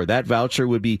retail store. That voucher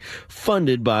would be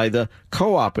funded by the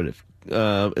cooperative,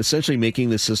 essentially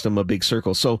making the system a big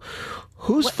circle. So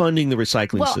Who's funding the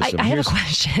recycling system? I have a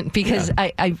question because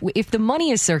if the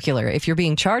money is circular, if you're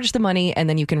being charged the money and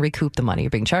then you can recoup the money,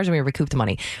 you're being charged the money and recoup the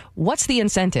money, what's the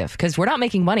incentive? Because we're not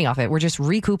making money off it. We're just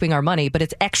recouping our money, but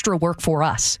it's extra work for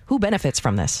us. Who benefits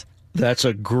from this? That's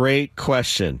a great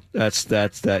question. That's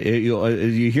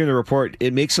you hear the report.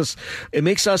 It makes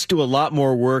us do a lot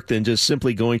more work than just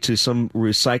simply going to some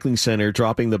recycling center,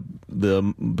 dropping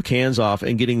the cans off,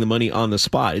 and getting the money on the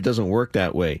spot. It doesn't work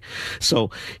that way.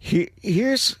 So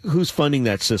here's who's funding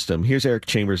that system. Here's Eric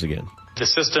Chambers again. The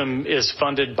system is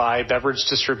funded by beverage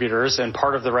distributors, and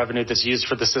part of the revenue that's used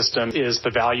for the system is the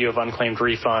value of unclaimed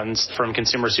refunds from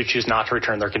consumers who choose not to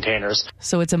return their containers.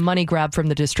 So it's a money grab from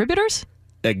the distributors?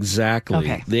 Exactly.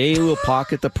 Okay. They will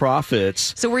pocket the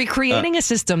profits. So we're creating a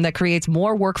system that creates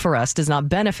more work for us, does not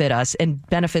benefit us, and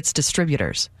benefits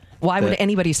distributors. Why would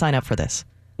anybody sign up for this?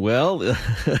 Well,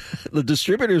 the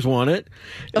distributors want it.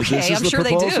 Okay, I'm sure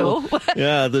proposal. They do.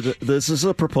 Yeah, this is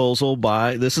a proposal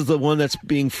this is the one that's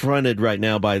being fronted right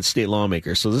now by the state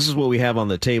lawmakers. So this is what we have on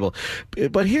the table.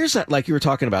 But here's that, like you were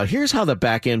talking about, here's how the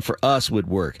back end for us would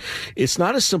work. It's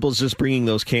not as simple as just bringing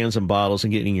those cans and bottles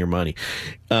and getting your money.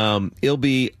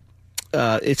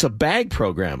 It's a bag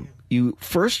program. You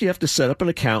have to set up an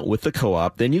account with the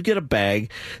co-op. Then you get a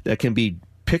bag that can be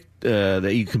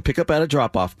that you can pick up at a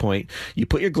drop-off point. You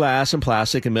put your glass and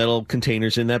plastic and metal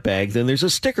containers in that bag. Then there's a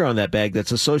sticker on that bag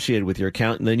that's associated with your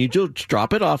account, and then you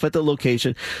drop it off at the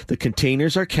location. The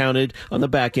containers are counted on the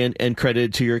back end and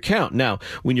credited to your account. Now,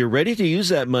 when you're ready to use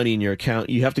that money in your account,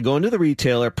 you have to go into the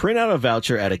retailer, print out a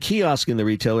voucher at a kiosk in the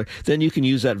retailer. Then you can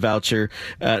use that voucher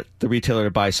at the retailer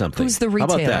to buy something. Who's the retailer?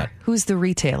 How about that? Who's the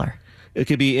retailer? It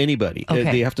could be anybody. Okay.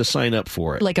 They have to sign up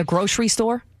for it. Like a grocery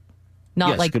store?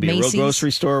 Not yes, like it could be Macy's? a real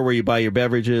grocery store where you buy your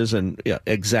beverages, and yeah,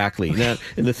 exactly. Now,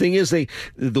 and the thing is, the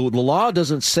law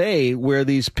doesn't say where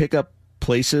these pickup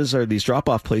places or these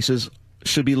drop-off places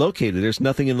should be located. There's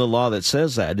nothing in the law that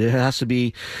says that. It has to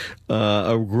be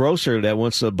a grocer that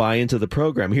wants to buy into the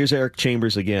program. Here's Eric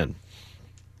Chambers again.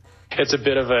 It's a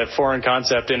bit of a foreign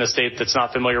concept in a state that's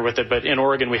not familiar with it, but in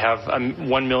Oregon we have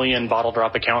 1 million bottle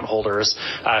drop account holders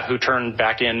who turn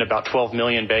back in about 12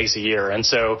 million bags a year. And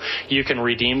so you can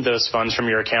redeem those funds from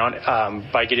your account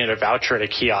by getting a voucher at a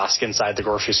kiosk inside the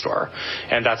grocery store.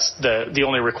 And that's the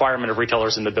only requirement of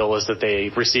retailers in the bill is that they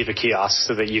receive a kiosk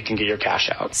so that you can get your cash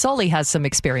out. Sully has some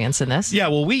experience in this. Yeah,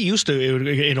 well, we used to,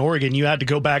 in Oregon, you had to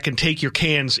go back and take your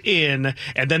cans in,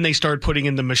 and then they started putting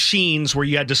in the machines where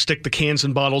you had to stick the cans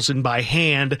and bottles in by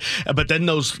hand, but then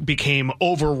those became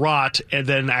overwrought, and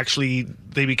then actually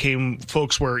they became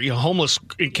folks where homeless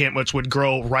encampments would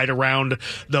grow right around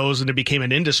those, and it became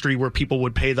an industry where people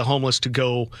would pay the homeless to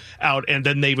go out, and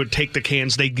then they would take the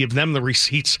cans, they'd give them the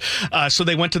receipts. So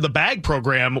they went to the bag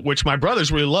program, which my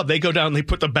brothers really love. They go down, they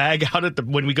put the bag out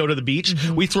when we go to the beach.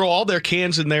 Mm-hmm. We throw all their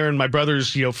cans in there, and my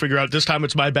brothers figure out this time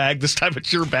it's my bag, this time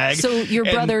it's your bag. So your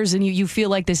brothers and you feel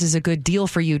like this is a good deal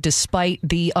for you despite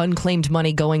the unclaimed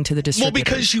money going to the distributors.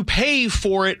 Well, because you pay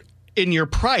for it in your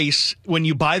price when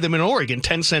you buy them in Oregon,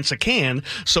 10 cents a can,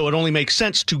 so it only makes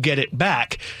sense to get it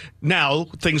back. Now,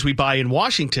 things we buy in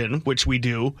Washington, which we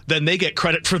do, then they get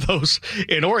credit for those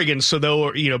in Oregon, so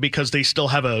they'll, because they still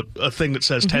have a thing that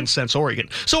says 10 cents Oregon.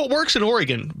 So it works in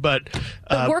Oregon, but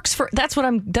it works for that's what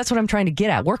I'm trying to get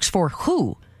at. Works for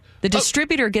who? The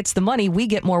distributor gets the money, we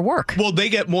get more work. Well, they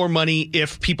get more money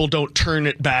if people don't turn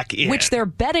it back in. Which they're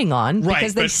betting on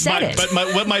because they said it.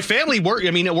 But my family work.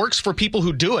 It works for people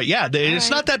who do it. Yeah, it's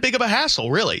not that big of a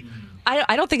hassle, really.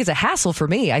 I don't think it's a hassle for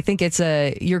me. I think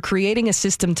you're creating a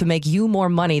system to make you more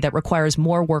money that requires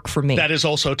more work for me. That is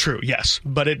also true, yes.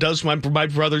 But it does. My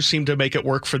brothers seem to make it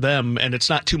work for them, and it's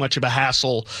not too much of a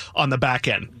hassle on the back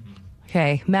end.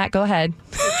 Okay, Matt, go ahead.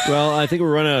 Well, I think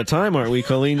we're running out of time, aren't we,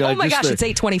 Colleen? Oh my gosh, it's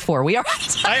 8:24. We are.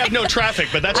 I have no traffic,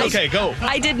 but that's okay. Go.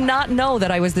 I did not know that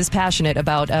I was this passionate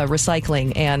about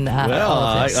recycling and all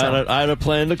of this. I had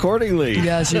planned accordingly.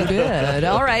 Yes, you did.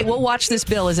 All right, we'll watch this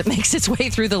bill as it makes its way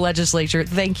through the legislature.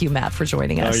 Thank you, Matt, for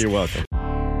joining us. Oh, you're welcome.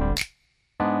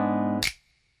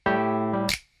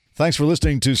 Thanks for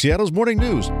listening to Seattle's Morning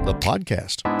News, the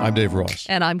podcast. I'm Dave Ross.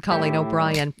 And I'm Colleen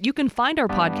O'Brien. You can find our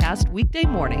podcast weekday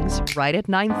mornings right at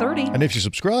 9:30. And if you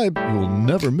subscribe, you will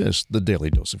never miss the Daily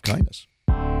Dose of Kindness.